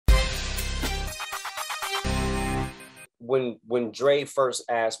when Dre first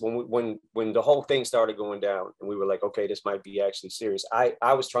asked, when the whole thing started going down, and we were like, okay, this might be actually serious.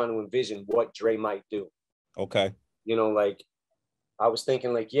 I was trying to envision what Dre might do. Okay. You know, like I was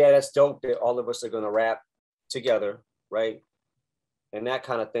thinking, like, yeah, that's dope that all of us are gonna rap together, right? And that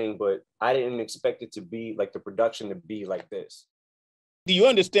kind of thing. But I didn't expect it to be like the production to be like this. Do you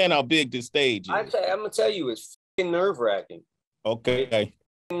understand how big this stage is? I'm gonna tell you, it's fucking nerve-wracking. Okay.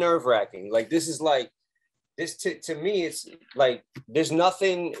 Nerve-wracking. Like this is like this to me, it's like there's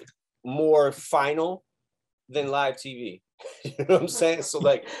nothing more final than live TV. You know what I'm saying? So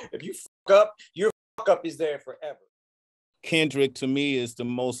like if you fuck up, your fuck up is there forever. Kendrick to me is the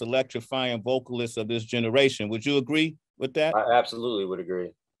most electrifying vocalist of this generation. Would you agree with that? I absolutely would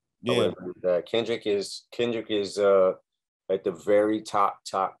agree. Yeah. I would agree with that. Kendrick is at the very top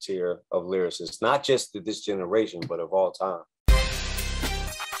tier of lyricists, not just of this generation, but of all time.